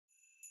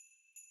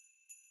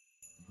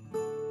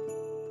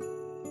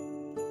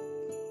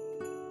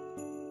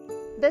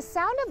The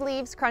sound of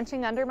leaves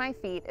crunching under my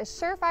feet is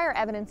surefire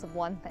evidence of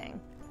one thing: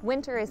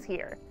 winter is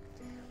here.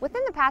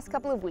 Within the past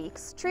couple of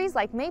weeks, trees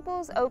like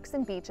maples, oaks,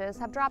 and beeches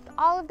have dropped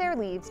all of their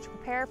leaves to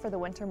prepare for the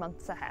winter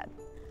months ahead.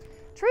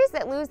 Trees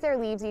that lose their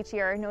leaves each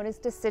year are known as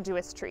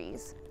deciduous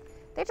trees.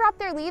 They drop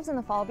their leaves in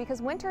the fall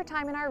because winter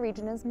time in our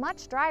region is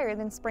much drier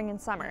than spring and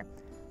summer,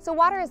 so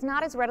water is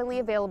not as readily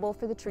available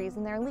for the trees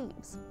and their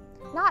leaves.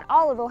 Not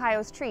all of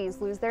Ohio's trees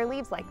lose their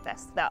leaves like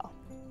this, though.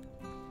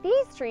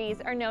 These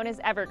trees are known as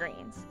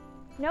evergreens.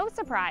 No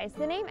surprise,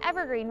 the name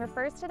evergreen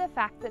refers to the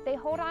fact that they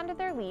hold on to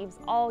their leaves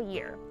all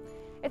year.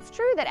 It's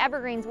true that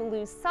evergreens will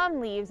lose some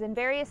leaves in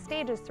various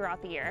stages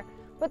throughout the year,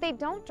 but they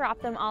don't drop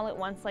them all at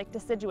once like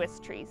deciduous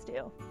trees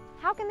do.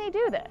 How can they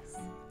do this?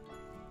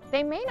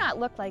 They may not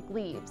look like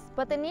leaves,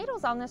 but the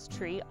needles on this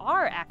tree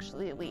are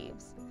actually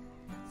leaves.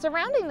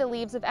 Surrounding the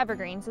leaves of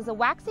evergreens is a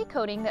waxy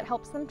coating that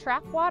helps them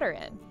trap water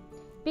in.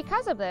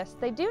 Because of this,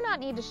 they do not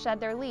need to shed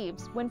their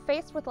leaves when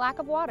faced with lack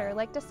of water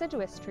like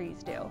deciduous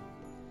trees do.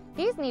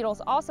 These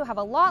needles also have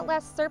a lot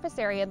less surface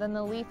area than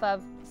the leaf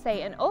of,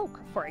 say, an oak,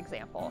 for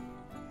example.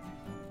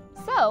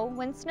 So,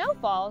 when snow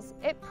falls,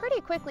 it pretty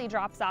quickly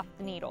drops off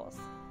the needles.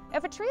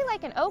 If a tree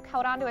like an oak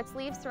held onto its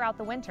leaves throughout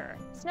the winter,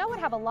 snow would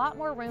have a lot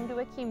more room to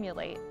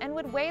accumulate and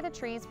would weigh the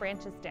tree's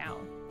branches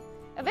down.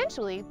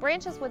 Eventually,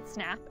 branches would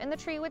snap and the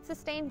tree would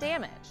sustain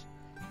damage.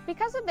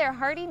 Because of their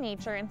hardy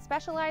nature and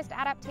specialized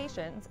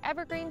adaptations,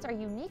 evergreens are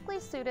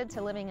uniquely suited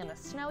to living in the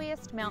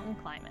snowiest mountain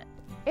climate.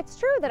 It's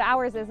true that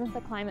ours isn't the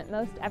climate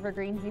most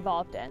evergreens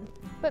evolved in,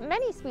 but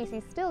many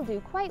species still do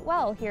quite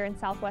well here in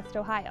Southwest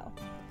Ohio.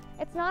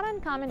 It's not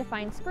uncommon to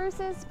find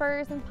spruces,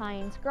 firs, and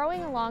pines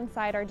growing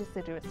alongside our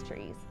deciduous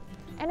trees,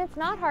 and it's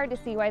not hard to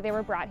see why they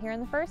were brought here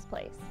in the first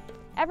place.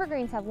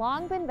 Evergreens have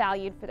long been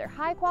valued for their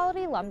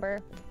high-quality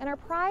lumber and are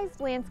prized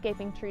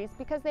landscaping trees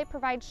because they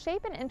provide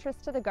shape and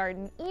interest to the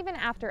garden even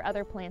after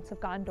other plants have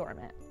gone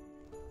dormant.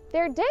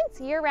 Their dense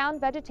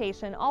year-round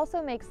vegetation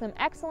also makes them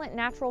excellent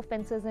natural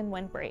fences and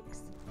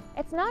windbreaks.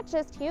 It's not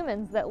just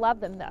humans that love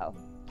them, though.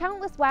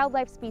 Countless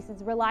wildlife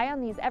species rely on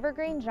these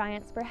evergreen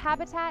giants for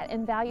habitat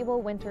and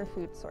valuable winter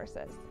food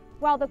sources.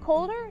 While the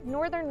colder,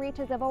 northern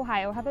reaches of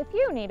Ohio have a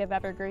few native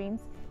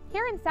evergreens,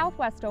 here in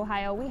Southwest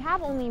Ohio we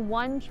have only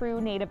one true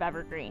native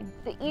evergreen,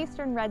 the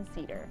Eastern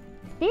Redcedar.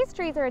 These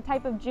trees are a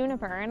type of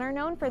juniper and are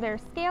known for their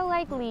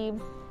scale-like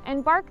leaves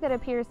and bark that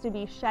appears to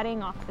be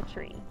shedding off the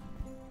tree.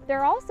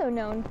 They're also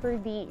known for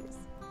these.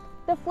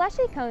 The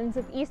fleshy cones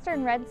of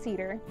Eastern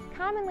Redcedar,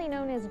 commonly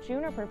known as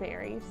juniper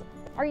berries,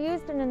 are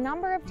used in a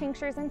number of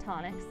tinctures and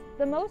tonics,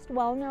 the most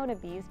well-known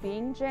of these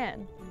being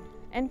gin.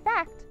 In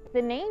fact,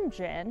 the name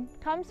gin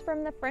comes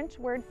from the French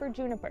word for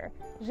juniper,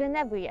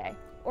 genévrier,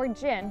 or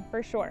gin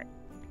for short.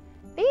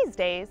 These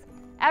days,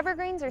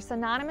 evergreens are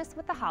synonymous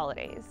with the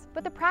holidays,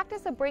 but the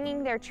practice of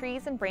bringing their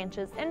trees and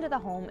branches into the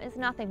home is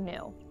nothing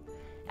new.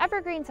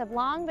 Evergreens have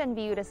long been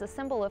viewed as a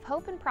symbol of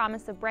hope and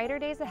promise of brighter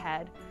days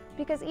ahead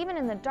because even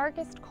in the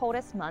darkest,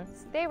 coldest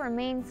months, they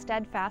remain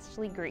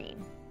steadfastly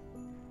green.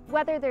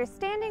 Whether they're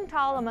standing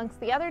tall amongst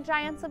the other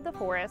giants of the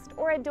forest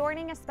or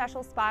adorning a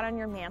special spot on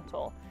your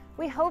mantle,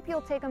 we hope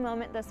you'll take a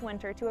moment this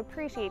winter to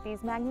appreciate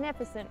these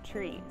magnificent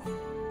trees.